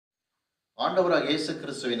ஆண்டவராக இயேசு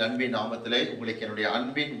கிறிஸ்துவின் அன்பின் நாமத்திலே உங்களுக்கு என்னுடைய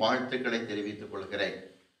அன்பின் வாழ்த்துக்களை தெரிவித்துக் கொள்கிறேன்.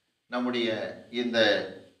 நம்முடைய இந்த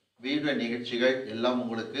வீடியோ நிகழ்ச்சிகள் எல்லாம்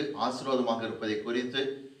உங்களுக்கு ஆசீர்வாதமாக இருப்பதை குறித்து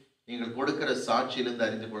நீங்கள் கொடுக்கிற சாட்சியிலிருந்து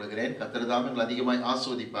அறிந்து கொள்கிறேன். கர்த்தர் தாமே உங்களை அதிகமாய்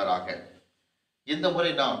ஆசீர்வதிப்பாராக. இந்த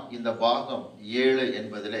முறை நாம் இந்த பாகம் 7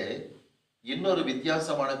 என்பதிலே இன்னொரு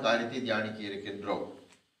வித்தியாசமான காரியத்தை தியானிக்க இருக்கின்றோம்.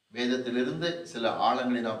 வேதத்திலிருந்து சில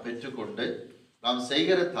ஆழங்களை நாம் பெற்றுக்கொண்டு நாம்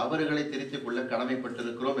செய்கிற தவறுகளை திருத்திக் கொள்ள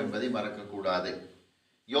கடமைப்பட்டிருக்கிறோம் என்பதை மறக்கக்கூடாது.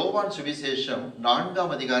 யோவான் சுவிசேஷம்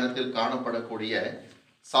 4ஆம் அதிகாரத்தில் காணப்படக்கூடிய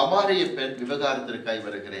சமாரிய பெண் விவகாரத்திற்காய்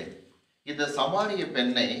வருகிறேன். இந்த சமாரிய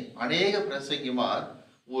பெண்ணை அநேக பிரசங்கிமார்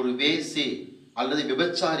ஒரு வேசி அல்லது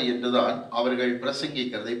விபச்சாரி என்றுதான் அவர்கள்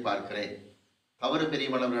பிரசங்கிக்கிறதை பார்க்கிறேன். தவறு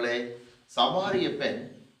பிரியமானவர்களே, சமாரிய பெண்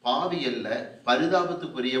பாவி அல்ல,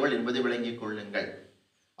 பரிதாபத்துக்குரியவள் என்பதை விளங்கிக் கொள்ளுங்கள்.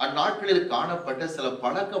 அந்நாட்களில் காணப்பட்ட சில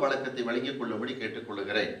பழக்க வழக்கத்தை வழங்கிக் கொள்ளும்படி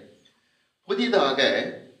கேட்டுக்கொள்கிறேன். புதிதாக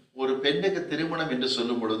ஒரு பெண்ணுக்கு திருமணம் என்று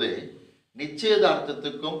சொல்லும் பொழுது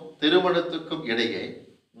நிச்சயதார்த்தத்துக்கும் திருமணத்துக்கும் இடையே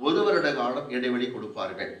 1 வருட காலம் இடைவெளி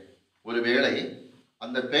கொடுப்பார்கள். ஒருவேளை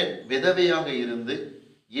அந்த பெண் விதவையாக இருந்து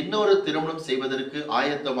இன்னொரு திருமணம் செய்வதற்கு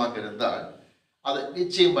ஆயத்தமாக இருந்தால் அதை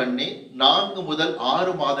நிச்சயம் பண்ணி 4 முதல்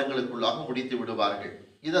 6 மாதங்களுக்குள்ளாக முடித்து விடுவார்கள்.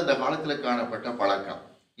 இது அந்த காலத்தில் காணப்பட்ட பழக்கம்.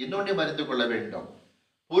 இன்னொன்று அறிந்து கொள்ள வேண்டும்,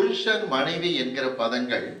 புருஷன் மனைவி என்கிற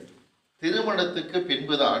பதங்கள் திருமணத்துக்கு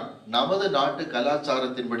பின்புதான் நமது நாட்டு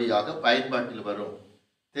கலாச்சாரத்தின்படியாக பயன்பாட்டில் வரும்.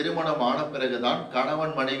 திருமணம் ஆன பிறகுதான்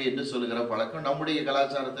கணவன் மனைவி என்று சொல்லுகிற பழக்கம் நம்முடைய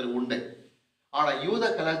கலாச்சாரத்தில் உண்டு. ஆனா யூத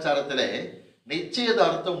கலாச்சாரத்திலே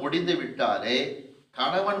நிச்சயதார்த்தம் முடிந்து விட்டாலே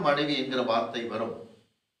கணவன் மனைவி என்கிற வார்த்தை வரும்.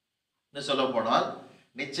 சொல்ல போனால்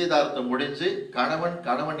நிச்சயதார்த்தம் முடிஞ்சு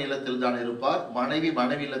கணவன் இல்லத்தில் தான் இருப்பார், மனைவி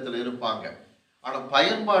இல்லத்தில் இருப்பாங்க. ஆனா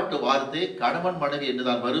பயன்பாட்டு வார்த்தை கணவன் மனைவி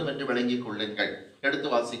என்றுதான் வரும் என்று விளங்கிக் கொள்ளுங்கள். எடுத்து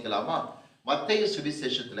வாசிக்கலாமா? மத்தேயு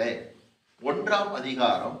சுவிசேஷத்திலே 1ஆம்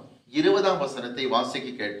அதிகாரம் 20ஆம் வசனத்தை வாசிக்க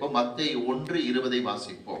கேட்போம். மத்தேயு 1:20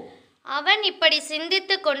 வாசிப்போம். அவன் இப்படி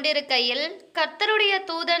சிந்தித்துக் கொண்டிருக்கையில் கர்த்தருடைய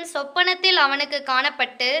தூதன் சொப்பனத்தில் அவனுக்கு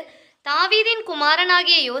காணப்பட்டு, தாவீதின்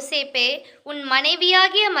குமாரனாகிய யோசேப்பே, உன்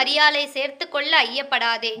மனைவியாகிய மரியாளை சேர்த்து கொள்ள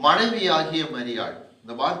ஐயப்படாதே. மனைவியாகிய மரியாள்,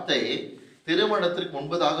 இந்த வார்த்தை திருமணத்திற்கு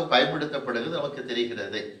முன்பதாக பயன்படுத்தப்படுகிறது நமக்கு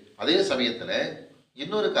தெரிகிறது. அதே சமயத்துல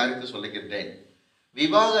இன்னொரு காரியத்தை சொல்லுகின்றேன்.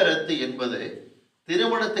 விவாகரத்து என்பது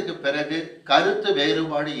திருமணத்துக்கு பிறகு கருத்து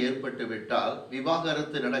வேறுபாடு ஏற்பட்டு விட்டால்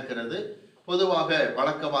விவாகரத்து நடக்கிறது, பொதுவாக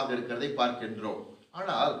வழக்கமாக இருக்கிறதை பார்க்கின்றோம்.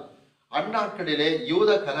 ஆனால் அந்நாட்களிலே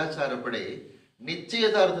யூத கலாச்சாரப்படி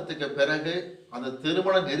நிச்சயதார்த்தத்துக்கு பிறகு அந்த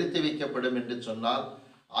திருமணம் நிறுத்தி வைக்கப்படும் என்று சொன்னால்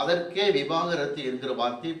அதற்கே விவாகரத்து என்கிற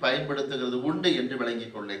வார்த்தை பயன்படுத்துகிறது உண்டு என்று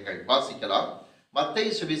விளங்கிக் கொள்ளுங்கள். வாசிக்கலாம்.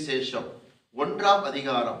 மத்தேயு சுவிசேஷம் 1ஆம்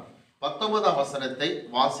அதிகாரம் 19ஆம் வசனத்தை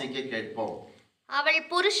வாசிக்க கேட்போம். அவள்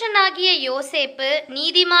புருஷனாகிய யோசேப்பு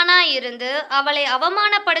நீதிமானாயிருந்து அவளை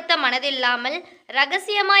அவமானப்படுத்த மனதில்லாமல்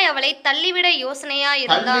ரகசியமாய் அவளை தள்ளிவிட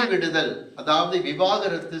யோசனையாயிருந்தான். தள்ளிவிடுதல், அதாவது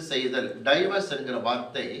விவாகரத்து செய்தல், டைவர்ஸ் என்கிற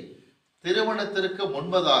வார்த்தை திருமணத்திற்கு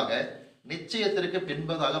முன்பதாக நிச்சயத்திற்கு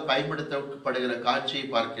பின்பதாக பயன்படுத்தப்படுகிற காட்சியை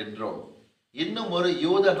பார்க்கின்றோம். இன்னும் ஒரு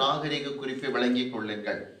யூத நாகரிக குறிப்பை விளங்கிக்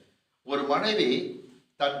கொள்ளுங்கள். ஒரு மனைவி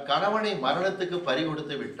தன் கணவனை மரணத்துக்கு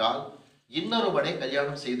பறிகொடுத்து விட்டால் இன்னொருவனை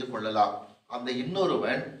கல்யாணம் செய்து கொள்ளலாம். அந்த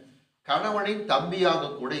இன்னொருவன் கணவனின்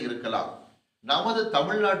தம்பியாக கூட இருக்கலாம். நமது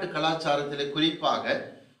தமிழ்நாட்டு கலாச்சாரத்திலே குறிப்பாக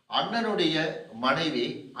அண்ணனுடைய மனைவி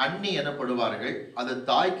அண்ணி எனப்படுவார்கள். அது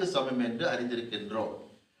தாய்க்கு சமம் என்று அறிந்திருக்கின்றோம்.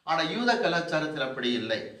 ஆனா யூத கலாச்சாரத்தில் அப்படி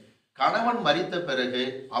இல்லை. கணவன் மரித்த பிறகு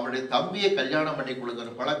அவருடைய தம்பியை கல்யாணம் பண்ணி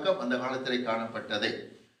கொடுக்கிற பழக்கம் அந்த காலத்திலே காணப்பட்டது.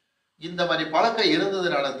 இந்த மாதிரி பழக்கம்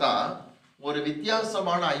இருந்ததுனால தான் ஒரு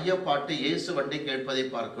வித்தியாசமான ஐயப்பாட்டு இயேசு வண்டி கேட்பதை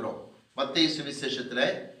பார்க்கிறோம். மத்தேயு சுவிசேஷத்துல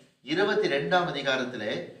 22ஆம்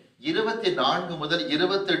அதிகாரத்திலே 24 முதல்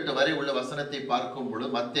 28 வரை உள்ள வசனத்தை பார்க்கும் பொழுது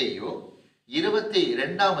மத்தேயு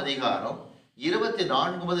 22ஆம் அதிகாரம்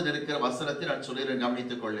 24 முதல் இருக்கிற வசனத்தை நான் சொல்லிடுறேன்,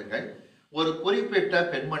 கவனித்துக் கொள்ளுங்கள். ஒரு குறிப்பிட்ட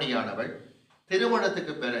பெண்மணியானவள்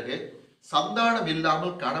திருமணத்துக்கு பிறகு சந்தானம்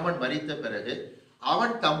இல்லாமல் கணவன் மரித்த பிறகு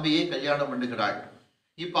அவன் தம்பியை கல்யாணம் பண்ணுகிறாள்.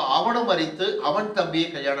 இப்ப அவனும் மரித்து அவன் தம்பியை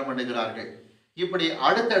கல்யாணம் பண்ணுகிறார்கள். இப்படி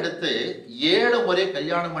அடுத்தடுத்து 7 முறை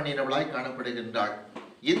கல்யாணம் பண்ணினவளாய் காணப்படுகின்றாள்.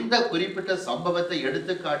 இந்த குறிப்பிட்ட சம்பவத்தை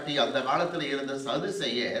எடுத்துக்காட்டி அந்த காலத்தில் இருந்த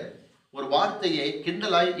சதுசேயர் ஒரு வார்த்தையை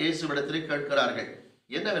கிண்டலாய் இயேசுவிடத்தில் கேட்கிறார்கள்.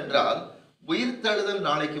 என்னவென்றால், உயிர்த்தெழுதல்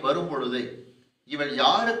நாளைக்கு வரும் பொழுது இவள்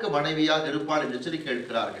யாருக்கு மனைவியாக இருப்பாள் என்று சொல்லி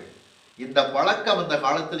கேட்கிறார்கள். இந்த பழக்கம் அந்த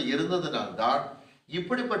காலத்தில் இருந்ததுனால்தான்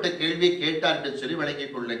இப்படிப்பட்ட கேள்வியை கேட்டார் என்று சொல்லி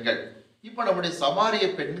விளங்கிக் கொள்ளுங்கள். இப்ப நம்முடைய சமாரிய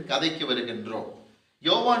பெண் கதைக்கு வருகின்றோம்.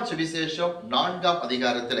 யோவான் சுவிசேஷம் 4ஆம்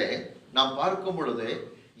அதிகாரத்திலே நாம் பார்க்கும் பொழுது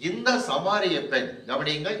இந்த சமாரிய பெண்,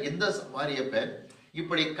 கவனியுங்கள், இந்த சமாரிய பெண்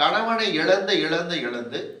இப்படி கணவனை இழந்து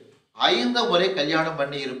 5 முறை கல்யாணம்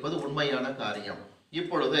பண்ணி இருப்பது உண்மையான காரியம்.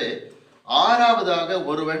 இப்பொழுது 6வதாக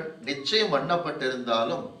ஒருவன் நிச்சயம்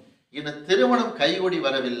பண்ணப்பட்டிருந்தாலும் இந்த திருமணம் கைகூடி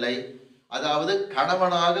வரவில்லை, அதாவது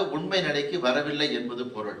கணவனாக உண்மை நிலைக்கு வரவில்லை என்பது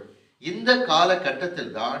பொருள். இந்த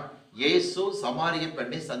காலகட்டத்தில் தான் இயேசு சமாரிய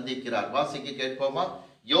பெண்ணை சந்திக்கிறார். வாசிக்க கேட்போமா?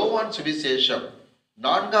 யோவான் சுவிசேஷம்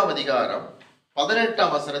 4ஆம் அதிகாரம்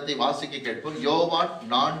 18ஆம் வசனத்தை வாசிக்க கேட்போம். யோவான்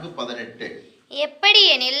 4:18. எப்படி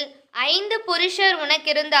எனில் 5 புருஷர்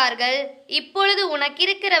உனக்கிருந்தார்கள், இப்பொழுது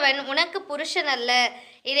உனக்கிருக்கிறவன் உனக்கு புருஷன் அல்ல,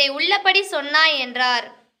 இதை உள்ளபடி சொன்னாய் என்றார்.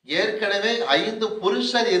 ஏற்கனவே 5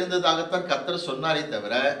 புருஷர் இருந்ததாகத்தான் கர்த்தர் சொன்னாரே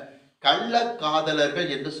தவிர கள்ள காதலர்கள்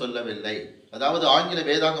என்று சொல்லவில்லை. அதாவது ஆங்கில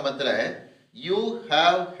வேதாகமத்துல you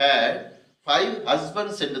have had 5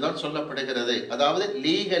 husbands என்றுதான் சொல்லப்படுகிறது. அதாவது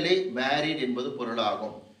லீகலி மேரிட் என்பது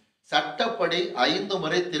பொருளாகும். சட்டப்படி 5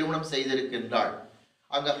 முறை திருமணம் செய்திருக்கின்றாள்.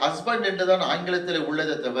 அங்க ஹஸ்பண்ட் என்றுதான் ஆங்கிலத்தில்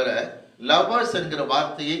உள்ளதை தவிர லவர்ஸ் என்கிற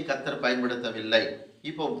வார்த்தையை கர்த்தர் பயன்படுத்தவில்லை.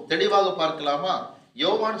 இப்போ தெளிவாக பார்க்கலாமா?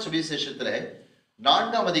 யோவான் சுவிசேஷத்துல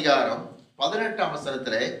 4ஆம் அதிகாரம் 18ஆம்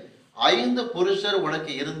வசனத்துல 5 புருஷர்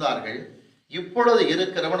உனக்கு இருந்தார்கள், இப்பொழுது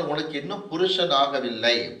இருக்கிறவன் உனக்கு இன்னும் புருஷன்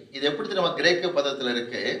ஆகவில்லை. இது எப்படி நம்ம கிரேக்க பதத்துல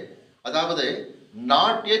இருக்கு, அதாவது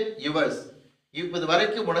நாட் yet yours, இப்போது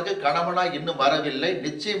வரைக்கும் உனக்கு கணவனா இன்னும் வரவில்லை,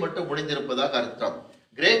 நிச்சயம் மட்டும் முடிந்திருப்பதாக அர்த்தம்.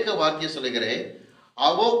 கிரேக்க வாக்கியம் சொல்லுகிறேன்,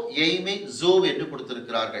 அவோக் எய்மி ஜூவ் என்று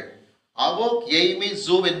கொடுத்திருக்கிறார்கள். அவோக் எய்மி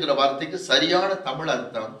ஜூவ் என்கிற வார்த்தைக்கு சரியான தமிழ்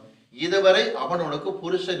அர்த்தம் இதுவரை அவன் உனக்கு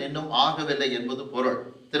புருஷன் இன்னும் ஆகவில்லை என்பது பொருள்.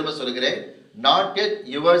 திரும்ப சொல்கிறேன், நாட் yet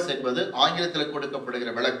yours என்பது ஆங்கிலத்தில்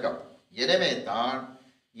கொடுக்கப்படுகிற விளக்கம். எனவே தான்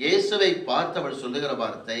இயேசுவை பார்த்தவள் சொல்லுகிற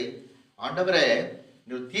வார்த்தை, ஆண்டவரே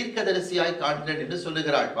நீ தீர்க்கதரிசியாய் காண்கிறேன் என்று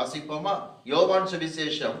சொல்லுகிறாள். வாசிப்போமா? யோவான்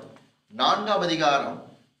சுவிசேஷம் 4ஆம் அதிகாரம்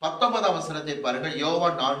 19ஆம் வசனத்தை பாருங்கள்.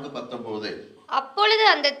 யோவான் 4:19. அப்பொழுது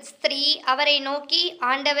அந்த ஸ்திரீ அவரை நோக்கி,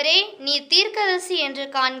 ஆண்டவரே நீர் தீர்க்கதரிசி என்று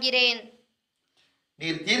காண்கிறேன்.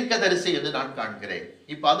 நீர் தீர்க்கதரிசி என்று நான் காண்கிறேன்.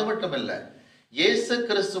 இப்ப அது மட்டுமல்ல, இயேசு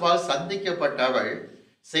கிறிஸ்துவால் சந்திக்கப்பட்டவள்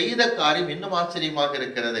செய்த காரியம் இன்னும் ஆச்சரியமாக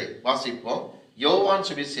இருக்கிறது. வாசிப்போம். யோவான்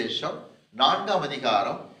சுவிசேஷம் 4ஆம்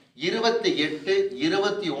அதிகாரம் 28,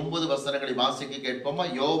 29 வசனங்களை வாசிக்க கேட்போமா?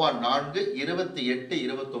 யோவான் 4, 28,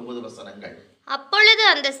 29 வசனங்கள். அப்பொழுது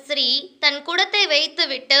அந்த ஸ்திரீ தன் குடத்தை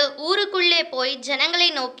வைத்துவிட்டு ஊருக்குள்ளே போய் ஜனங்களை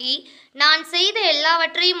நோக்கி, நான் செய்த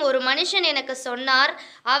எல்லாவற்றையும் ஒரு மனுஷன் எனக்கு சொன்னார்,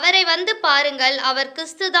 அவரை வந்து பாருங்கள், அவர்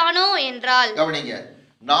கிறிஸ்துதானோ என்றாள். கவனிங்க,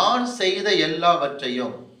 நான் செய்த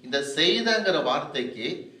எல்லாவற்றையும். இந்த செய்தங்கிற வார்த்தைக்கு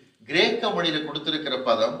கிரேக்க மொழியில கொடுத்திருக்கிற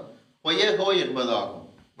பதம் பொயகோ என்பதாகும்.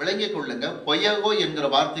 விளங்கிக் கொள்ளுங்க. பொயகோ என்கிற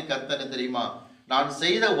வார்த்தைக்கு அர்த்தம் தெரியுமா? நான்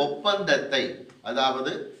செய்த ஒப்பந்தத்தை,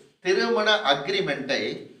 அதாவது திருமண அக்ரிமெண்டை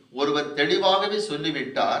ஒருவர் தெளிவாகவே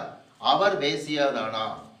சொல்லிவிட்டார், அவர் வேசியாதானா.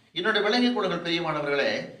 என்னுடைய விளங்கிக் கொள்ளுங்கள்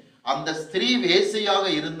பிரியமானவர்களே, அந்த ஸ்திரீ வேசியாக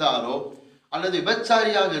இருந்தாலோ அல்லது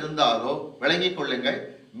விபச்சாரியாக இருந்தாலோ விளங்கிக் கொள்ளுங்கள்,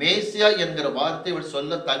 மேசியா என்கிற வார்த்தை இவள்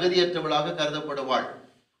சொல்ல தகுதியற்றவளாக கருதப்படுவாள்.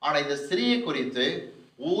 ஆனா இந்த ஸ்திரீயை குறித்து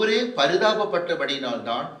ஊரே பரிதாபப்பட்டபடியினால்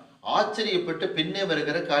தான் ஆச்சரியப்பட்டு பின்னே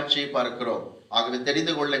வருகிற காட்சியை பார்க்கிறோம். ஆகவே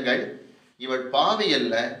தெரிந்து கொள்ளுங்கள், இவள் பாவி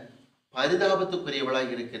அல்ல,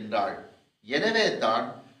 பரிதாபத்துக்குரியவளாய் இருக்கின்றாள். எனவே தான்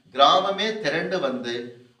கிராமமே திரண்டு வந்து,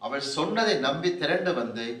 அவள் சொன்னதை நம்பி திரண்டு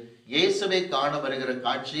வந்து இயேசுவை காண வருகிற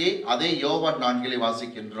காட்சியை அதே யோவான் 4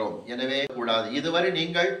 வாசிக்கின்றோம். எனவே கூடாது. இதுவரை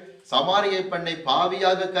நீங்கள் சமாரிய பெண்ணை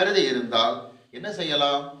பாவியாக கருதி இருந்தால் என்ன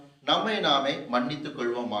செய்யலாம்? நம்மை நாமே மன்னித்துக்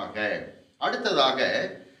கொள்வோமாக. அடுத்ததாக,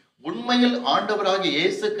 உண்மையில் ஆண்டவராகிய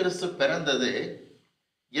இயேசு கிறிஸ்து பிறந்தது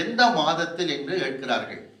எந்த மாதத்தில் என்று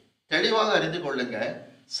கேட்கிறார்கள். தெளிவாக அறிந்து கொள்ளுங்க,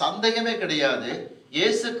 சந்தேகமே கிடையாது.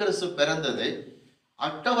 இயேசு கிறிஸ்து பிறந்தது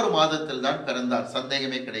அக்டோபர் மாதத்தில் தான் பிறந்தார்,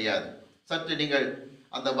 சந்தேகமே கிடையாது. சற்று நீங்கள்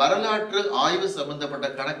அந்த வரலாற்று ஆய்வு சம்பந்தப்பட்ட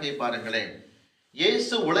கணக்கை பாருங்களேன்.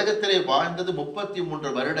 இயேசு உலகத்திலே வாழ்ந்தது 33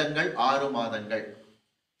 வருடங்கள் 6 மாதங்கள்.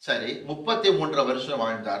 சரி, 33 வருஷம்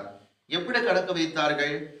வாழ்ந்தார். எப்படி கணக்கு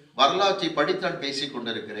வைத்தார்கள்? வரலாற்றை படித்து நான் பேசிக்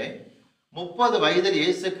கொண்டிருக்கிறேன். 30 வயதில்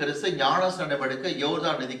இயேசு கிறிஸ்து ஞானஸ்நானம் எடுக்க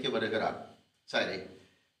யோர்தான் நதிக்கு வருகிறார். சரி,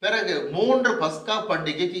 பிறகு 3 பஸ்கா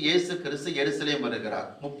பண்டிகைக்கு இயேசு கிறிஸ்து எருசலேம் வருகிறார்.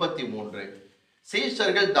 33.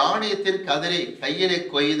 சீஷர்கள் தானியத்தின் கதிரை கையிலே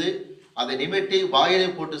கொய்து அதை நிமிட்டி வாயிலை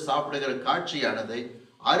போட்டு சாப்பிடுகிற காட்சியானது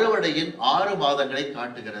அறுவடையின் 6 மாதங்களை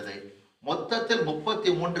காட்டுகிறது. மொத்தத்தில்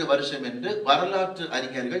 33 வருஷம் என்று வரலாற்று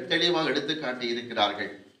அறிஞர்கள் தெளிவாக எடுத்து காட்டி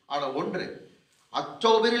இருக்கிறார்கள். ஆனால் ஒன்று,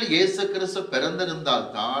 அக்டோபரில் இயேசு கிறிஸ்து பிறந்திருந்தால்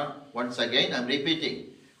தான், once again I'm repeating,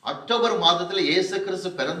 October மாதத்தில் இயேசு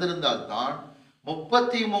கிறிஸ்து பிறந்திருந்தால் தான்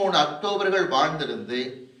 33 அக்டோபர்கள் வாழ்ந்திருந்து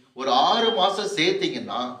ஒரு 6 மாசம்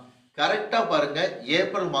சேர்த்தீங்கன்னா கரெக்டா பாருங்க,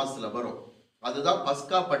 ஏப்ரல் மாசத்துல வரும். அதுதான்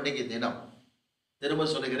பஸ்கா பண்டிகை தினம். திரும்ப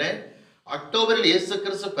சொல்லுகிறேன், அக்டோபரில் இயேசு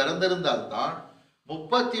கிறிஸ்து பிறந்திருந்தால் தான்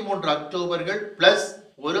 33 அக்டோபர்கள் பிளஸ்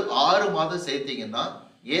ஒரு 6 மாதம் சேர்த்தீங்கன்னா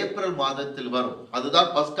ஏப்ரல் மாதத்தில் வரும்.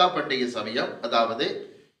 அதுதான் பஸ்கா பண்டிகை சமயம். அதாவது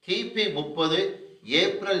கிபி 30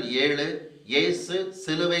 ஏப்ரல் 7 இயேசு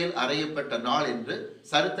சிலுவையில் அறையப்பட்ட நாள் என்று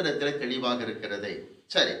சரித்திரத்தில் தெளிவாக இருக்கிறது.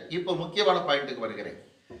 சரி, இப்போ முக்கியமான பாயிண்ட்டுக்கு வருகிறேன்.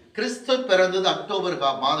 கிறிஸ்து பிறந்தது அக்டோபர்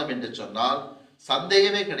மாதம் என்று சொன்னால்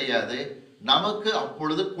சந்தேகமே கிடையாது, நமக்கு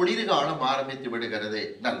அப்பொழுது குளிர்காலம் ஆரம்பித்து விடுகிறது.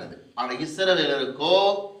 நல்லது. ஆனா இஸ்ரவேலருக்கோ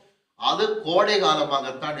அது கோடை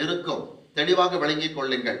காலமாகத்தான் இருக்கும். தெளிவாக விளங்கிக்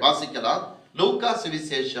கொள்ளுங்கள். வாசிக்கலாம். லூக்கா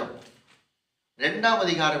சுவிசேஷம் 2ஆம்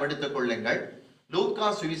அதிகாரம் எடுத்துக் கொள்ளுங்கள். லூக்கா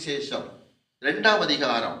சுவிசேஷம் 2ஆம்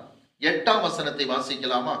அதிகாரம் 8ஆம் வசனத்தை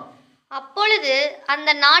வாசிக்கலாமா? அப்பொழுது அந்த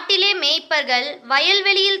நாட்டிலே மேய்ப்பர்கள்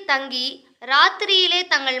வயல்வெளியில் தங்கி ராத்திரியிலே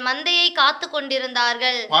தங்கள் மந்தையை காத்து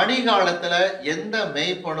கொண்டிருந்தார்கள். பனிகாலத்துல எந்த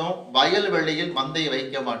மேய்ப்பனும் வயல்வெளியில் மந்தையை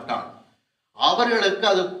வைக்க மாட்டான். அவர்களுக்கு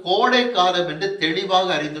அது கோடை காலம் என்று தெளிவாக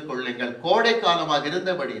அறிந்து கொள்ளுங்கள். கோடை காலமாக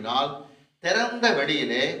இருந்தபடினால் திறந்த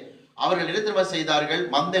வெளியிலே அவர்கள் என்ன செய்தார்கள்?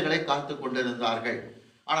 மந்தைகளை காத்து கொண்டிருந்தார்கள்.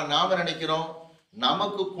 ஆனா நாம நினைக்கிறோம்,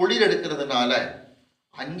 நமக்கு குளிர் எடுக்கிறதுனால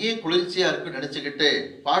அங்கேயே குளிர்ச்சியா இருக்கு நினைச்சுக்கிட்டு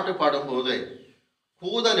பாட்டு பாடும்போது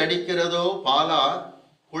கூதல் அடிக்கிறதோ பாலா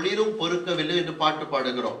குளிரும் பொறுக்கவில்லை என்று பாட்டு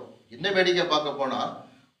பாடுகிறோம். இன்னும் வேடிக்கை பார்க்க போனா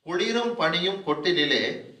குளிரும் பனியும் கொட்டிலே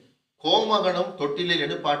கோமகனும் தொட்டிலே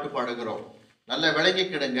என்று பாட்டு பாடுகிறோம். நல்ல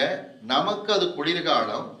விளங்கிக்கிடுங்க, நமக்கு அது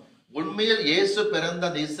குளிர்காலம். உண்மையில் இயேசு பிறந்த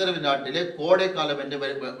அந்த இஸ்ரவேல் நாட்டிலே கோடை காலம் என்று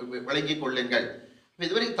விளங்கிக் கொள்ளுங்கள்.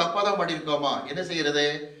 இதுவரைக்கும் தப்பா தான் பாடியிருக்கோமா? என்ன செய்யறது?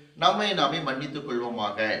 நம்மை நாமே மன்னித்துக்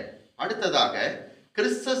கொள்வோமாக. அடுத்ததாக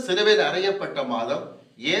கிறிஸ்து சிலுவையில் அறையப்பட்ட மாதம்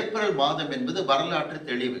ஏப்ரல் மாதம் என்பது வரலாற்று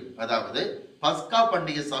தெளிவு. அதாவது பஸ்கா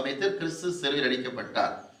பண்டிகை சமயத்தில் கிறிஸ்து சிலுவையில்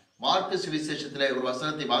அடிக்கப்பட்டார். மார்க்கு சுவிசேஷத்திலே ஒரு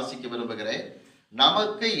வசனத்தை வாசிக்க விரும்புகிறேன்.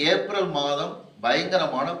 நமக்கு ஏப்ரல் மாதம்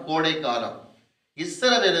பயங்கரமான கோடை காலம்,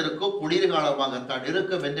 இஸ்ரவேலருக்கு குளிர்காலமாகத்தான்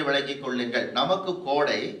இருக்கும் என்று விளங்கிக் கொள்ளுங்கள். நமக்கு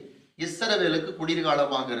கோடை, இஸ்ரவேலுக்கு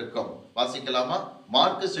குளிர்காலமாக இருக்கும். வாசிக்கலாமா?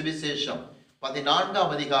 மார்க்கு சுவிசேஷம்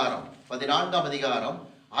 14ஆம் அதிகாரம்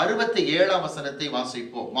 67ஆம் வசனத்தை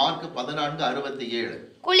வாசிப்போம். மார்க் 14:67.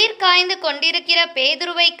 குளிர் காய்ந்து கொண்டிருக்கிற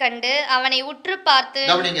பேதுருவை கண்டு அவனை உற்று பார்த்து,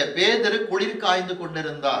 கவனிங்க, பேதுரு குளிர் காய்ந்து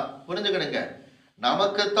கொண்டிருந்தார். புரிஞ்சுக்கிடுங்க,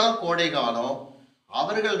 நமக்குத்தான் கோடை காலம்.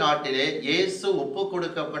 அவர்கள் நாட்டிலே இயேசு ஒப்பு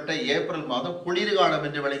கொடுக்கப்பட்ட ஏப்ரல் மாதம் குளிர்காலம்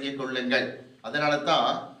என்று விளங்கிக் கொள்ளுங்கள். அதனால தான்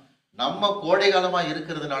நம்ம கோடை காலமா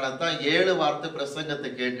இருக்கிறதுனால தான் 7 வார்த்தை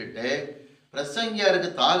பிரசங்கத்தை கேட்டுட்டு பிரசங்கியாருக்கு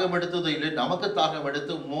தாகம் எடுத்ததோ இல்லை, நமக்கு தாகம்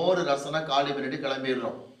எடுத்து மோர் ரசனா காலி பண்ணிட்டு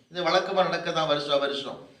கிளம்பிடுறோம். இது வழக்கமா நடக்கதான்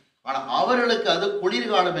வருஷம். ஆனா அவர்களுக்கு அது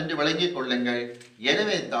குளிர்காலம் என்று விளங்கிக் கொள்ளுங்கள்.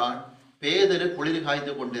 எனவே தான் பேதுரு குளிர்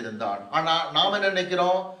காய்ந்து கொண்டிருந்தான். ஆனா நாம என்ன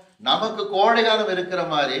நினைக்கிறோம்? நமக்கு கோடை காலம் இருக்கிற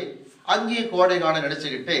மாதிரி அங்கேயும் கோடை காலம்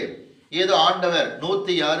நினைச்சுக்கிட்டு ஏதோ ஆண்டவர்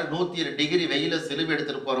 106 107 டிகிரி வெயில சிலுவை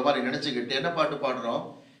எடுத்துட்டு போற மாதிரி நினைச்சுக்கிட்டு என்ன பாட்டு பாடுறோம்?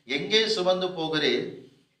 எங்கே சுமந்து போகிறேன்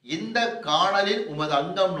இந்த காணலில் உமது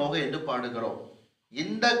அங்கம் நோக என்று பாடுகிறோம்.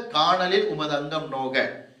 இந்த காணலில் உமது அங்கம் நோக.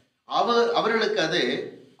 அவர்களுக்கு அது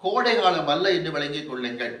கோடை காலம் அல்ல என்று விளங்கிக்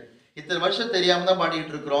கொள்ளுங்கள். இத்தனை வருஷம் தெரியாம தான்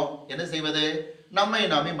பாடிட்டு இருக்கிறோம். என்ன செய்வது? நம்மை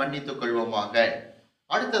நாமே மன்னித்துக் கொள்வோமாக.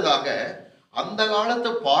 அடுத்ததாக, அந்த காலத்து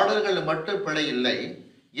பாடல்கள் மட்டும் பிழை இல்லை,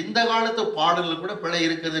 இந்த காலத்து பாடல்கள் கூட பிழை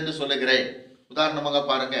இருக்குது என்று சொல்லுகிறேன். உதாரணமாக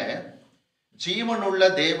பாருங்க, ஜீவனுள்ள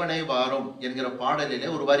தேவனை வாரும் என்கிற பாடலிலே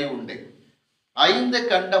ஒரு வரி உண்டு. 5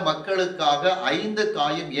 கண்ட மக்களுக்காக 5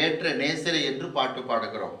 காயம் ஏற்ற நேசரை என்று பாட்டு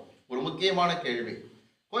பாடுகிறோம். ஒரு முக்கியமான கேள்வி,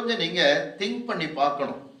 கொஞ்சம் நீங்க திங்க் பண்ணி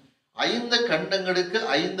பார்க்கணும். 5 கண்டங்களுக்கு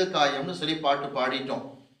 5 காயம்னு சொல்லி பாட்டு பாடிட்டோம்.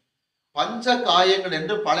 பஞ்ச காயங்கள்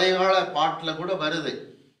என்று பழைய கால பாட்டுல கூட வருது.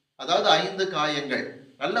 அதாவது 5 காயங்கள்.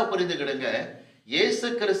 நல்லா புரிந்துக்கிடுங்க, இயேசு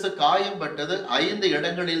கிறிஸ்து காயம் பட்டது 5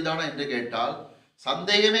 இடங்களில் தானே என்று கேட்டால்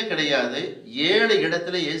சந்தேகமே கிடையாது. 7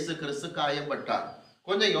 இடத்துல இயேசு கிறிஸ்து காயம் பட்டார்.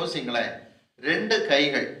 கொஞ்சம் யோசிங்களேன். 2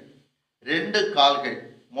 கைகள், 2 கால்கள்,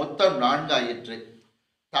 மொத்தம் 4 ஆயிற்று.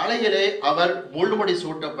 தலையிலே அவர் முள்முடி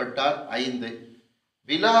சூட்டப்பட்டார் 5.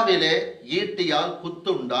 விழாவிலே ஈட்டியால்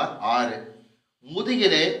குத்துண்டார் 6.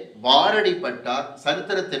 முதுகிலே வாரடிப்பட்டார்.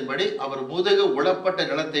 சரித்திரத்தின்படி அவர் முதுகு உளப்பட்ட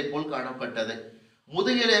நிலத்தை போல் காணப்பட்டது.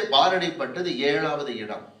 முதுகிலே வாரடிப்பட்டது 7வது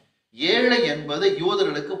இடம். 7 என்பது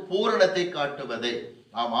யூதர்களுக்கு பூரணத்தை காட்டுவது.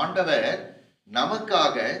 நாம் ஆண்டவர்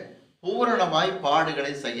நமக்காக பூரணமாய்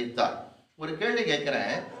பாடுகளை சகித்தார். ஒரு கேள்வி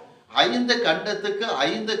கேட்கிறேன், 5 கண்டத்துக்கு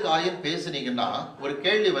 5 காயம் பேசுனீங்கன்னா ஒரு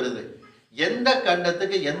கேள்வி வருது, எந்த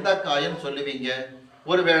கண்டத்துக்கு எந்த காயம் சொல்லுவீங்க?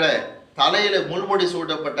 ஒருவேளை தலையில முள்முடி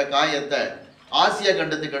சூடப்பட்ட காயத்தை ஆசிய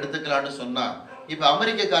கண்டத்துக்கு எடுத்துக்கலான்னு சொன்னா, இப்ப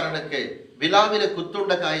அமெரிக்கக்காரனுக்கு விழாவில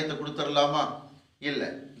குத்துண்ட காயத்தை கொடுத்துடலாமா? இல்ல,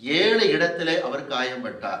 7 இடத்துல அவர் காயம்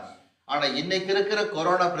பட்டார். ஆனா இன்னைக்கு இருக்கிற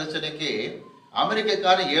கொரோனா பிரச்சனைக்கு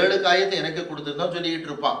அமெரிக்கக்காரன் 7 காயத்தை எனக்கு கொடுத்துருந்தோம் சொல்லிக்கிட்டு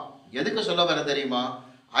இருப்பான். எதுக்கு சொல்ல வர தெரியுமா?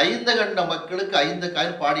 5 கண்ட மக்களுக்கு 5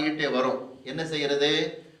 காயம் பாடிக்கிட்டே வரும். என்ன செய்கிறது?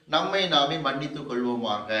 நம்மை நாமே மன்னித்துக்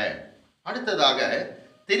கொள்வோமாக. அடுத்ததாக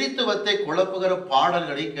திரித்துவத்தை குழப்புகிற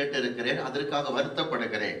பாடல்களை கேட்டிருக்கிறேன், அதற்காக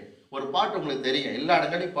வருத்தப்படுகிறேன். ஒரு பாட்டு உங்களுக்கு தெரியும், எல்லா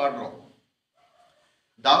இடங்களையும் பாடுறோம்.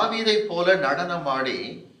 தாவீதை போல நடனமாடி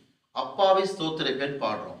அப்பாவை ஸ்தோத்திரிப்பேன்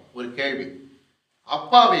பாடுறோம். ஒரு கேள்வி,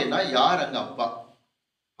 அப்பாவேனா யார்? அங்க அப்பா.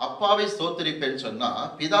 அப்பாவை ஸ்தோத்திரிப்பேன்னு சொன்னா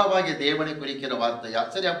பிதாவாகிய தேவனை குறிக்கிற வார்த்தையா?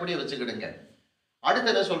 சரி, அப்படியே வச்சுக்கிடுங்க.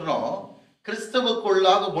 அடுத்து என்ன சொல்றோம்?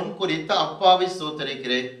 கிறிஸ்துவுக்குள்ளாக முன்குறித்த அப்பாவை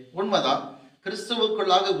ஸ்தோத்திரிக்கிறேன். உண்மைதான்,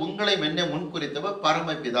 கிறிஸ்துவுக்குள்ளாக உங்களை முன்ன முன்குறித்தவர்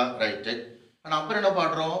பரமபிதா, ரைட்டு. ஆனா அப்புறம் என்ன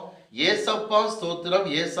பாடுறோம்? ஏசப்பா ஸ்தோத்திரம்,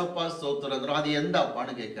 ஏசப்பா ஸ்தோத்திரம். அது எந்த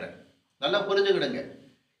அப்பான்னு கேட்கிறேன். நல்லா புரிஞ்சுக்கிடுங்க.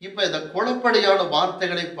 இப்ப இந்த குழப்படியான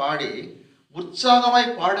வார்த்தைகளை பாடி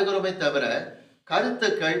உற்சாகமாய் பாடுகிறோமே தவிர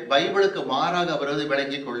கருத்துக்கள் பைபிளுக்கு மாறாக வருவதை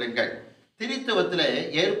விளங்கிக் கொள்ளுங்கள். திரித்துவத்திலே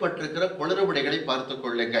ஏற்பட்டிருக்கிற குளறுபடிகளை பார்த்து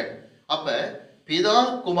கொள்ளுங்கள். அப்ப பிதா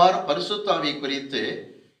குமார பரிசுத்தாவி குறித்து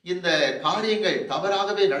இந்த காரியங்கள்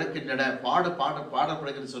தவறாகவே நடக்கின்றன,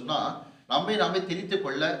 பாடப்படுகிறது சொன்னா நம்மை நாமே திரித்து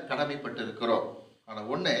கொள்ள கடமைப்பட்டிருக்கிறோம். ஆனா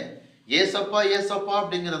ஒண்ணு, ஏசப்பா ஏசப்பா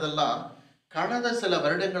அப்படிங்கிறதெல்லாம் கடந்த சில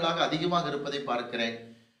வருடங்களாக அதிகமாக இருப்பதை பார்க்கிறேன்.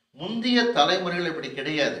 முந்தைய தலைமுறைகள் இப்படி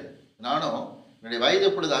கிடையாது. நானும் என்னுடைய வயது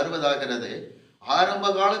இப்பொழுது 60 ஆகிறது. ஆரம்ப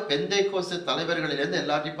கால பெந்தைக்கோஸ்து தலைவர்களிலிருந்து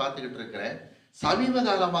எல்லாத்தையும் பார்த்துக்கிட்டு இருக்கிறேன். சமீப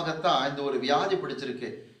காலமாகத்தான் இந்த ஒரு வியாதி பிடிச்சிருக்கு.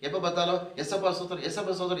 எப்ப பார்த்தாலும் எசப்பா சோதர்,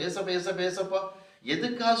 எசப்பா சோதர், எசப்பா எசப்பா எசப்பா.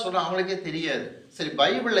 எதுக்காக சொல்ற அவங்களுக்கே தெரியாது. சரி,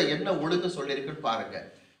 பைபிள்ல என்ன ஒழுங்கு சொல்லியிருக்குன்னு பாருங்க.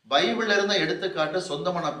 பைபிள்ல இருந்த எடுத்துக்காட்டு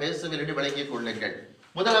சொந்தமா நான் பேசவில்லை, விளங்கிக் கொள்ளுங்கள்.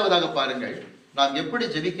 முதலாவதாக பாருங்கள், நாம் எப்படி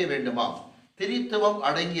ஜெபிக்க வேண்டுமா? திரித்துவம்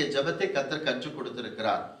அடங்கிய ஜெபத்தை கர்த்தர் கற்றுக்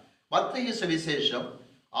கொடுத்திருக்கிறார். மத்தேயு சுவிசேஷம்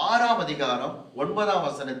 6ஆம் அதிகாரம் 9ஆம்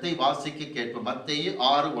வசனத்தை வாசிக்க கேட்போம். மத்தேயு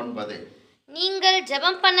 6:9. நீங்கள்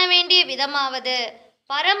ஜெபம் பண்ண வேண்டிய விதமாவது,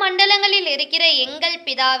 பரமண்டலங்களில் இருக்கிற எங்கள்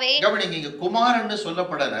பிதாவே. கவனிங்க, இங்க குமாரன்னு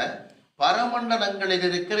சொல்லப்படல, பரமண்டலங்களில்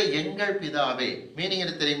இருக்கிற எங்கள் பிதாவே. மீனிங்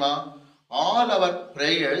என்ன தெரியுமா? All our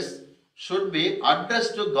prayers should be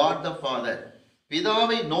addressed to God the Father.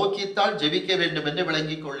 பிதாவை நோக்கித்தான் ஜெபிக்க வேண்டும் என்று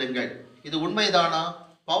விளங்கிக் கொள்ளுங்கள். இது உண்மைதானா?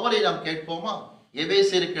 பவுலை நாம் கேட்போமா?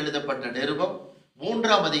 எபேசியருக்கு எழுதப்பட்ட நிருபம்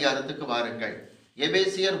 3ஆம் அதிகாரத்துக்கு வாருங்கள்.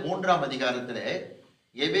 எபேசியர் 3ஆம் அதிகாரத்திலே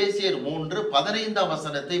எபேசியர் 3:15ஆம்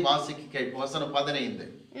வசனத்தை வாசிக்க கேட்போம். வசனம் 15.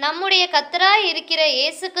 நம்முடைய கர்த்தராய் இருக்கிற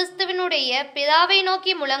இயேசு கிறிஸ்துவினுடைய பிதாவை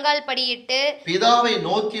நோக்கி முழங்கால் படியிட்டு. பிதாவை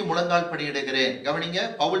நோக்கி முழங்கால் படியிடுகிறேன். கவனிங்க,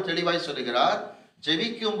 பவுல் தெளிவாய் சொல்லுகிறார்,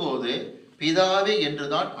 ஜெபிக்கும் போது பிதாவே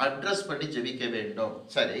என்றுதான் அட்ரஸ் பண்ணி ஜெபிக்க வேண்டும்.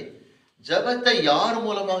 சரி, ஜெபத்தை யார்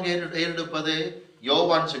மூலமாக ஏறெடுப்பது?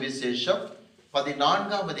 யோவான் சுவிசேஷம்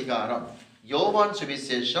 14ஆம் அதிகாரம். யோவான்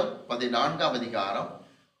சுவிசேஷம் 14ஆம் அதிகாரம்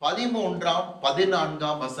 13ஆம்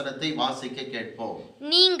 14ஆம் வசனத்தை வாசிக்க கேட்போம்.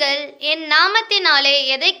 நீங்கள் என் நாமத்தினாலே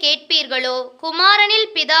எதை கேட்பீர்களோ குமாரனில்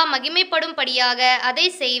பிதா மகிமைப்படும்படியாக அதை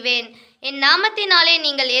செய்வேன். என் நாமத்தினாலே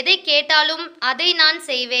நீங்கள் எதை கேட்டாலும் அதை நான்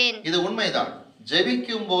செய்வேன். இது உண்மைதான்.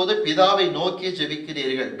 ஜெபிக்கும் போது பிதாவை நோக்கி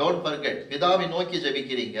ஜெபிக்கிறீர்கள். டோன்ட் ஃபர்கெட், பிதாவை நோக்கி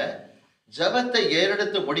ஜெபிக்கிறீங்க. ஜெபத்தை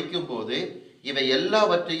ஏறெடுத்து முடிக்கும் போது இவை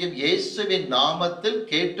எல்லாவற்றையும் இயேசுவின் நாமத்தில்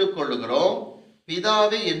கேட்டுக்கொள்ளுகிறோம்,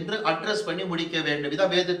 பிதாவே என்று அட்ரஸ் பண்ணி முடிக்க வேண்டும்.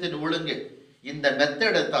 இதான் வேதத்தின் ஒழுங்கு. இந்த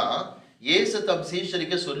மெத்தடை தான் இயேசு தம்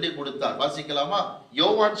சீஷருக்கு சொல்லி கொடுத்தார். வாசிக்கலாமா?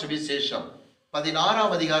 யோவான் சுவிசேஷம்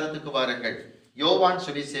 16ஆம் அதிகாரத்துக்கு வாருங்கள். யோவான்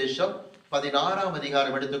சுவிசேஷம் 16ஆம்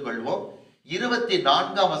அதிகாரம் எடுத்துக்கொள்வோம்.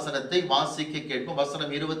 24ஆம் வசனத்தை வாசிக்க கேட்போம்.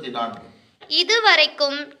 வசனம் 24.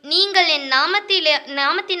 இதுவரைக்கும் நீங்கள் என்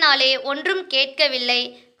நாமத்தினாலே ஒன்றும் கேட்கவில்லை.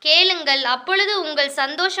 கேளுங்கள், அப்பொழுது உங்கள்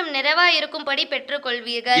சந்தோஷம் நிறைவாயிருக்கும்படி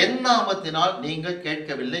பெற்றுக்கொள்வீர்கள். என் நாமத்தினால் நீங்கள்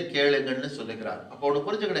கேட்கவில்லை, கேளுங்கள்னு சொல்லுகிறார். அப்போ ஒன்று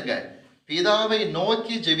புரிஞ்சுக்கிடுங்க, பிதாவை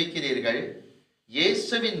நோக்கி ஜெபிக்கிறீர்கள்,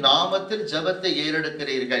 இயேசுவின் நாமத்தில் ஜெபத்தை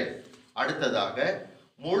ஏறெடுக்கிறீர்கள். அடுத்ததாக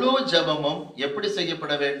முழு ஜெபமும் எப்படி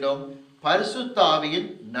செய்யப்பட வேண்டும்? பரிசுத்த ஆவியின்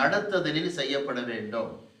நடத்துதலில் செய்யப்பட வேண்டும்.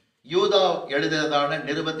 யூதா எழுதியதான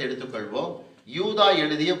நிருபத்தை எடுத்துக்கொள்வோம். யூதா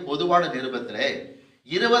எழுதிய பொதுவான நிருபத்திலே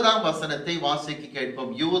 20ஆம் வசனத்தை வாசிக்க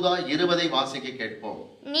கேட்போம். யூதா 20ஐ வாசிக்க கேட்போம்.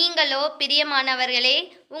 நீங்களோ பிரியமானவர்களே,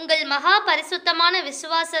 உங்கள் மகா பரிசுத்தமான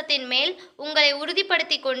விசுவாசத்தின் மேல் உங்களை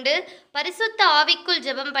உறுதிப்படுத்தி கொண்டு பரிசுத்த ஆவிக்குள்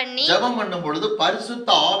ஜெபம் பண்ணும் பொழுது பரிசுத்த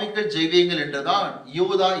ஆவிக்குள் ஜெபியுங்கள் என்றுதான்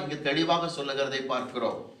யூதா இங்கு தெளிவாக சொல்லுகிறதை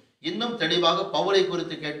பார்க்கிறோம். இன்னும் தெளிவாக பவுலை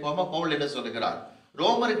குறித்து கேட்போமா? பவுல் என்ன சொல்லுகிறார்?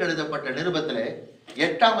 ரோமருக்கு எழுதப்பட்ட நிருபத்திலே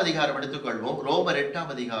 8ஆம் அதிகாரம் எடுத்துக்கொள்வோம். ரோமர்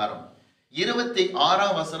 8ஆம் அதிகாரம்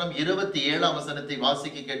 26ஆம் வசனம் 27ஆம் வசனத்தை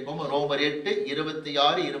வாசிக்க கேட்போம். ரோமர் 8,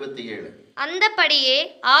 26, 27. அந்தபடியே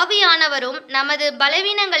ஆவியானவரும் நமது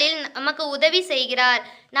பலவீனங்களில் நமக்கு உதவி செய்கிறார்.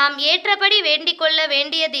 நாம் ஏற்றபடி வேண்டிக்கொள்ள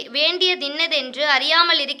வேண்டியதின்னதென்று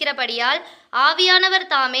அறியாமல் இருக்கிறபடியால்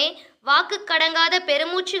ஆவியானவர் தாமே வாக்கு கடங்காத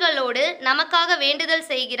பெருமூச்சுகளோடு நமக்காக வேண்டுதல்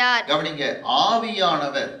செய்கிறார். கவனிங்க,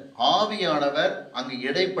 ஆவியானவர் அங்கு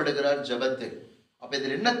இடைப்படுகிறார் ஜெபத்தில். அப்ப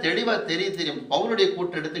இதுல என்ன தெளிவா தெரியும், பவுலுடைய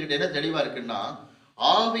கூட்டு எடுத்துக்கிட்டு என்ன தெளிவா இருக்குன்னா,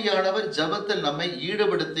 ஆவியானவர் ஜெபத்தில் நம்மை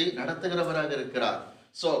ஈடுபடுத்தி நடத்துகிறவராக இருக்கிறார்.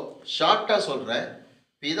 சோ ஷார்ட்டா சொல்றேன்,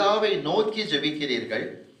 பிதாவை நோக்கி ஜெபிக்கிறீர்கள்,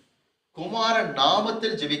 குமாரன்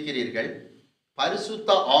நாமத்தில் ஜெபிக்கிறீர்கள், பரிசுத்த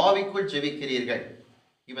ஆவிக்குள் ஜெபிக்கிறீர்கள்.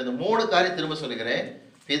 இப்ப இந்த 3 காரியம் திரும்ப சொல்லுகிறேன்.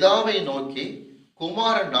 பிதாவை நோக்கி,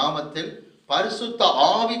 குமாரன் நாமத்தில், பரிசுத்த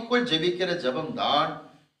ஆவிக்குள் ஜெபிக்கிற ஜெபம் தான்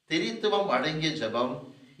திரித்துவம் அடங்கிய ஜெபம்.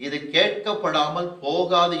 இது கேட்கப்படாமல்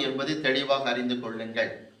போகாது என்பதை தெளிவாக அறிந்து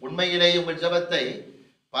கொள்ளுங்கள். உண்மையிலேயே உங்கள் ஜெபத்தை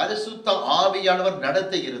பரிசுத்த ஆவியானவர்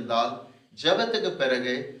நடத்தி இருந்தால் ஜெபத்துக்கு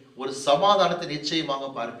பிறகு ஒரு சமாதானத்தை நிச்சயமாக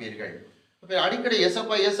பார்ப்பீர்கள். அடிக்கடி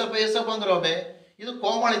எசப்பா எசப்பா எசப்பாங்கிறோமே, இது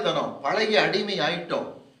கோமாளித்தனம், பழகிய அடிமை ஆயிட்டோம்.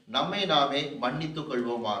 நம்மை நாமே மன்னித்துக்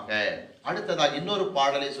கொள்வோமாக. அடுத்ததாக இன்னொரு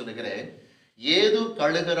பாடலை சொல்லுகிறேன். ஏது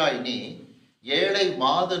கழுகிறாய் நீ, ஏழை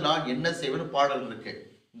மாது நான் என்ன செய்வேன்னு பாடல் இருக்கு.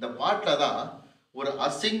 இந்த பாட்டில தான் ஒரு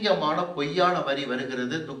அசிங்கமான பொய்யான வரி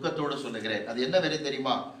வருகிறது. துக்கத்தோடு சொல்லுகிறேன். அது என்ன வரி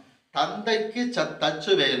தெரியுமா? தந்தைக்கு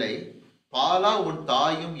தச்சு வேலை, பாலா உன்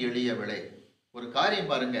தாயும் எளியவளே. ஒரு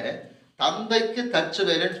காரியம் பாருங்க, தந்தைக்கு தச்சு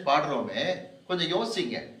வேலைன்னு பாடுறோமே, கொஞ்சம்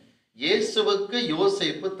யோசிங்க. இயேசுவுக்கு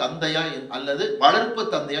யோசேப்பு தந்தையா அல்லது வளர்ப்பு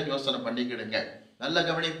தந்தையா யோசனை பண்ணிக்கிடுங்க. நல்லா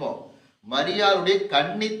கவனிப்போம். மரியாளுடைய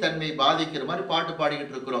கன்னித்தன்மை பாதிக்கிற மாதிரி பாட்டு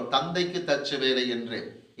பாடிக்கிட்டு இருக்கிறோம். தந்தைக்கு தச்சு வேலை என்று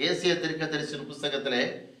ஏசிய தீர்க்கதரிசன புஸ்தகத்திலே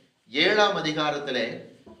 7ஆம் அதிகாரத்திலே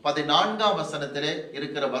 14ஆம் வசனத்திலே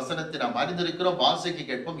இருக்கிற வசனத்தை நாம் அறிந்திருக்கிறோம். வாசிக்க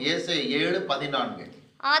கேட்போம். ஏசாயா 7:14.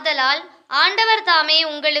 ஆதலால் ஆண்டவர் தாமே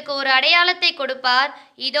உங்களுக்கு ஒரு அடையாளத்தை கொடுப்பார்.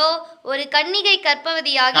 இதோ ஒரு கன்னிகை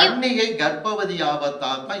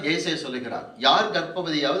கர்ப்பவதியாவத்தான் ஏசாயா சொல்லுகிறார். யார்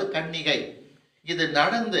கர்ப்பவதியாவது? கன்னிகை. இது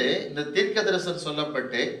நடந்து இந்த தீர்க்கதரிசனம்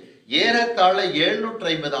சொல்லப்பட்டு ஏறத்தாழ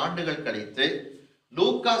 750 ஆண்டுகள் கழித்து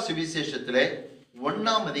லூக்கா சுவிசேஷத்திலே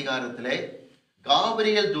 1ஆம் அதிகாரத்திலே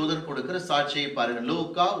காபிரியல் தூதன் கொடுக்கிற சாட்சியை பாருங்க.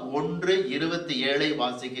 லூக்கா 1:27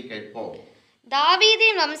 வாசிக்க கேட்போம்.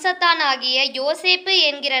 தாவீதின் வம்சத்தானாகிய யோசேப்பு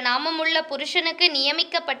என்கிற நாமமுள்ள புருஷனுக்கு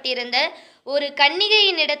நியமிக்கப்பட்டிருந்த ஒரு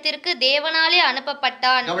கன்னிகையின் இடத்திற்கு தேவனாலே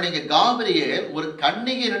அனுப்பப்பட்டான். கவனிங்க, காபிரியல் ஒரு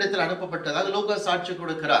கன்னிகையின் இடத்தில் அனுப்பப்பட்டதாக லூக்கா சாட்சி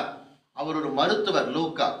கொடுக்கிறார். அவர் ஒரு மருத்துவர்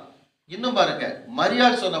லூக்கா. இன்னும் பாருங்க,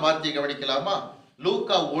 மரியாள் சொன்ன வார்த்தையை கவனிக்கலாமா?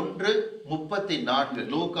 லூக்கா 1:34.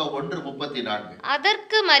 லூக்கா 1:34.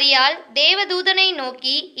 அதற்கு மரியாள் தேவதூதனை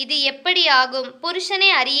நோக்கி, இது எப்படி ஆகும்? புருஷனை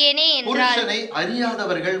அறியேனே என்றாள். புருஷனை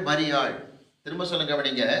அறியாதவர்கள் மரியாள். திரும்ப சொல்லுங்க,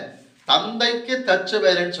 கவனிங்க. தந்தைக்கு தச்சு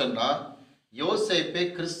வேலைன்னு சொன்னா யோசேப்பை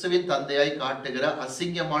கிறிஸ்துவின் தந்தையாய் காட்டுகிற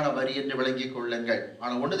அசிங்கமான வரி என்று விளங்கிக் கொள்ளுங்கள்.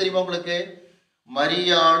 ஆனா ஒண்ணு தெரியுமா உங்களுக்கு?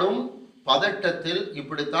 மரியாளும் பதட்டத்தில்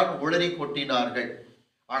இப்படித்தான் உளறி கொட்டினார்கள்.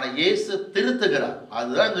 ஆனா இயேசு திருத்துகிறார்.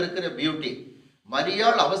 அதுதான் அங்க இருக்கிற பியூட்டி.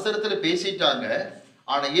 மரியாள் அவசரத்துல பேசிட்டாங்க.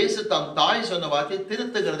 ஆனா இயேசு தம் தாய் சொன்ன வார்த்தை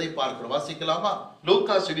திருத்துகிறதை பார்க்கிறோம். வாசிக்கலாமா?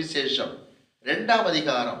 லூக்கா சுவிசேஷம் 2ஆம்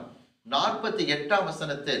அதிகாரம் 48ஆம்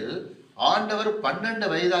வசனத்தில் ஆண்டவர் 12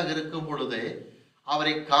 வயதாக இருக்கும் பொழுது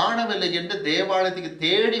அவரை காணவில்லை என்று தேவாலயத்துக்கு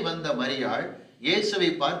தேடி வந்த மரியாள் இயேசுவை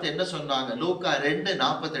பார்த்து என்ன சொன்னாங்க? லூக்கா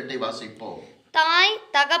 2:48 வாசிப்போம். தாய்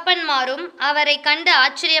தகப்பன்மாரும் அவரை கண்டு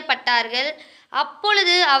ஆச்சரியப்பட்டார்கள்.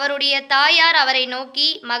 அப்பொழுது அவருடைய தாயார் அவரை நோக்கி,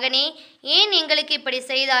 மகனே, ஏன் எங்களுக்கு இப்படி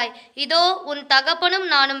செய்தாய்? இதோ உன் தகப்பனும்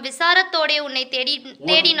நானும் விசாரத்தோட உன்னை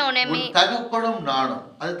தேடினோமே. தகப்பனும் நானும்,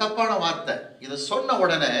 அது தப்பான வார்த்தை. இது சொன்ன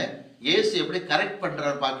உடனே இயேசு எப்படி கரெக்ட்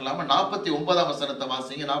பண்றாரு பார்க்கலாமா? 49ஆம் வசனத்தை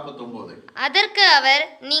வாசிங்க. 49. அதற்கு அவர்,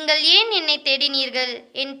 நீங்கள் ஏன் என்னை தேடினீர்கள்?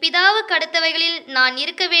 என் பிதாவுக்கு அடுத்தவைகளில் நான்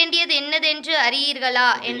இருக்க வேண்டியது என்னதென்று அறியீர்களா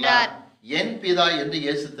என்றார். என் பிதா என்று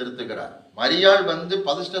இயேசு திருத்துகிறார். மரியாள் வந்து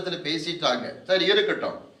பதஷ்டத்துல பேசிட்டாங்க, சரி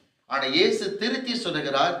இருக்கட்டும். ஆனா இயேசு திருத்தி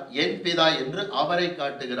சொல்லுகிறார், என் பிதா என்று அவரை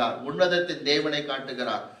காட்டுகிறார், உன்னதத்தின் தேவனை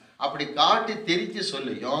காட்டுகிறார். அப்படி காட்டி திருத்தி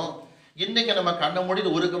சொல்லியும் இன்னைக்கு நம்ம கண்ண மூடி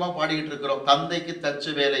உருக்கமா பாடிக்கிட்டு இருக்கிறோம், தந்தைக்கு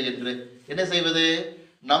தச்சு வேலை என்று. என்ன செய்வது?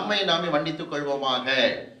 நம்மை நாமே மன்னித்துக் கொள்வோமாக.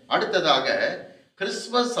 அடுத்ததாக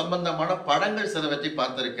கிறிஸ்துமஸ் சம்பந்தமான படங்கள் சிலவற்றை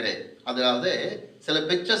பார்த்திருக்கிறேன். அதாவது சில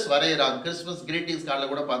பிக்சர்ஸ் வரைகிறாங்க. கிறிஸ்துமஸ் கிரீட்டிங்ஸ்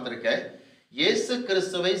கார்டில் கூட பார்த்திருக்கேன். இயேசு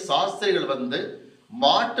கிறிஸ்துவை சாஸ்திரிகள் வந்து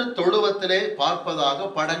மாட்டு தொழுவத்திலே பார்ப்பதாக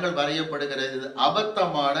படங்கள் வரையப்படுகிறது.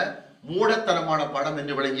 அபத்தமான மூடத்தனமான படம்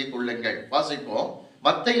என்று விளங்கிக் கொள்ளுங்கள். வாசிப்போம்.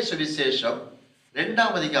 மத்தேயு சுவிசேஷம்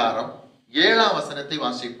 2ஆம் அதிகாரம் 7ஆம் வசனத்தை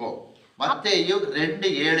வாசிப்போம். மத்தேயு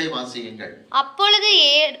 2:7 வாசியுங்கள். அப்பொழுது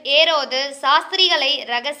ஏரோது சாஸ்திரிகளை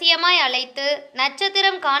ரகசியமாய் அழைத்து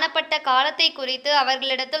நட்சத்திரம் காணப்பட்ட காலத்தை குறித்து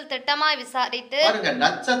அவர்களிடத்தில் திட்டமாய் விசாரித்து, பாருங்க,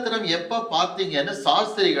 நட்சத்திரம் எப்ப பாத்தீங்கன்னு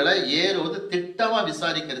சாஸ்திரிகளை ஏரோது திட்டமா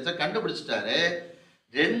விசாரிக்கிறத கண்டுபிடிச்சிட்டாரு.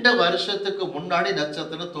 2 வருஷத்துக்கு முன்னாடி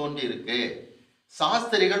நட்சத்திரம் தோன்றி இருக்கு.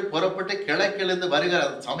 சாஸ்திரிகள் புறப்பட்டு கிழக்கிலிருந்து வருகிற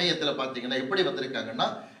சமயத்துல பாத்தீங்கன்னா எப்படி வந்திருக்காங்கன்னா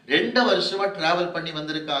 2 வருஷமா டிராவல் பண்ணி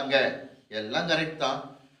வந்திருக்காங்க. எல்லாம் கரெக்ட் தான்.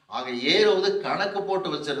 ஆக ஏரோது கணக்கு போட்டு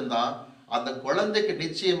வச்சிருந்தான், அந்த குழந்தைக்கு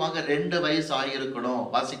நிச்சயமாக 2 வயசு ஆகியிருக்கணும்.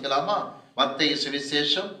 வாசிக்கலாமா? மத்தேயு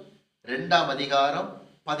சுவிசேஷம் 2ஆம் அதிகாரம்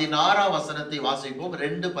 16ஆம் வசனத்தை வாசிப்போம்.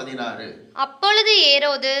 2:16. அப்பொழுது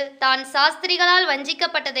ஏரோது தான் சாஸ்திரிகளால்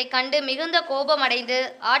வஞ்சிக்கப்பட்டதைக் கண்டு மிகுந்த கோபமடைந்து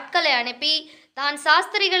ஆட்களை அனுப்பி தான்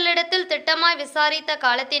சாஸ்திரிகளிடத்தில் திட்டமாய் விசாரித்த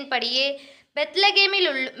காலத்தின்படியே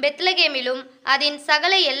பெத்லகேமிலும் அதன்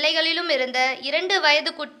சகல எல்லைகளிலும் இருந்த 2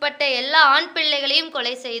 வயதுக்குட்பட்ட எல்லா ஆண் பிள்ளைகளையும்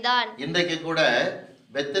கொலை செய்தான். இன்றைக்கு கூட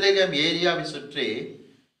பெத்லகேம் ஏரியாவை சுற்றி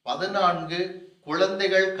 14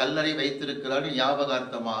 குழந்தைகள் கல்லறை வைத்திருக்கிறார்கள்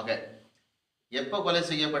ஞாபகார்த்தமாக. எப்ப கொலை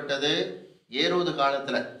செய்யப்பட்டது? ஏரோது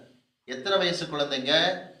காலத்துல. எத்தனை வயசு குழந்தைங்க?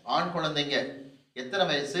 ஆண் குழந்தைங்க. எத்தனை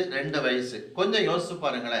வயசு? 2 வயசு. கொஞ்சம் யோசிச்சு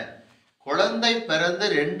பாருங்களேன். குழந்தை பிறந்து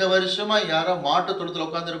 2 வருஷமா யாரோ மாட்டு தொழுத்துல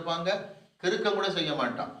உட்கார்ந்து இருப்பாங்க? கிறுக்க கூட செய்ய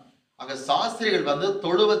மாட்டான். ஆக சாஸ்திரிகள் வந்து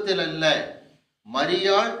தொழுவத்தில் அல்ல,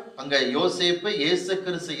 மரியாள் அங்க யோசேப்பு இயேசு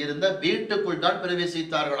கிறிஸ்து இருந்த வீட்டுக்குள் தான்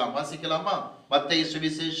பிரவேசித்தார்களாம். வாசிக்கலாமா? மத்தேயு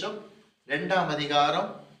சுவிசேஷம் 2ஆம் அதிகாரம்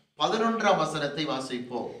 11ஆம் வசனத்தை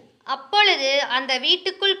வாசிப்போம். அப்பொழுது அந்த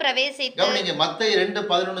வீட்டுக்குள் பிரவேசித்து, கவனிங்க, மத்தேயு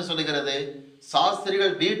 2:11 சொல்லுகிறது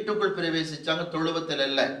சாஸ்திரிகள் வீட்டுக்குள் பிரவேசிச்சாங்க, தொழுவத்தில்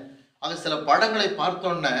அல்ல. ஆக சில படங்களை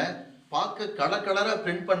பார்த்தோன்னே பார்க்க கலர் கலரா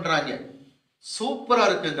பிரிண்ட் பண்றாங்க, சூப்பரா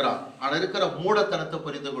இருக்குங்கிறான். ஆனா இருக்கிற மூடத்தனத்தை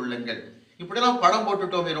புரிந்து கொள்ளுங்கள். இப்படிலாம் படம்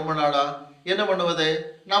போட்டுட்டோமே ரொம்ப நாளா, என்ன பண்ணுவது?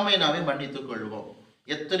 நாமே மன்னித்துக் கொள்வோம்.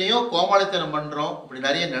 எத்தனையோ கோமாளித்தனம் பண்றோம், இப்படி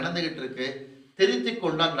நிறைய நடந்துகிட்டு இருக்கு. திருத்திக்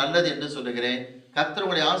கொண்டால் நல்லது என்று சொல்லுகிறேன். கர்த்தர்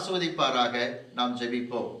உங்களை ஆசீர்வதிப்பாராக. நாம்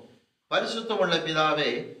ஜெபிப்போம். பரிசுத்தமுள்ள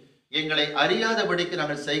பிதாவே, எங்களை அறியாதபடிக்கு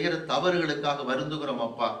நாங்கள் செய்கிற தவறுகளுக்காக வருந்துகிறோம்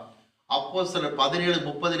அப்பா. அப்போஸ்தலர்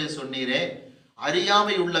 17:30 சொன்னீரே,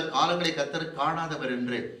 அறியாமை உள்ள காலங்களை கர்த்தர் காணாதவர்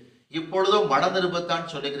என்று. இப்பொழுதும் மனநிருபத்தான்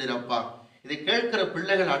சொல்லுகிறீர் அப்பா. இதை கேட்கிற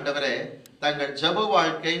பிள்ளைகள் ஆண்டவரே, தங்கள் ஜெப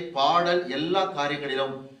வாழ்க்கை, பாடல், எல்லா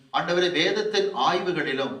காரியங்களிலும் ஆண்டவரே, வேதத்தின்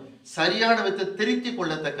ஆய்வுகளிலும் சரியான விதத்தை திருத்திக்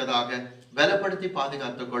கொள்ளத்தக்கதாக பலப்படுத்தி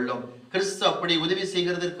பாதுகாத்துக் கொள்ளும். கிறிஸ்து அப்படி உதவி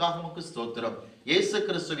செய்கிறதற்காக உமக்கு ஸ்தோத்திரம். இயேசு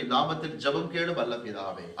கிறிஸ்துவின் நாமத்தில் ஜெபம் கேளும் வல்ல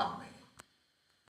பிதாவே. ஆமென்.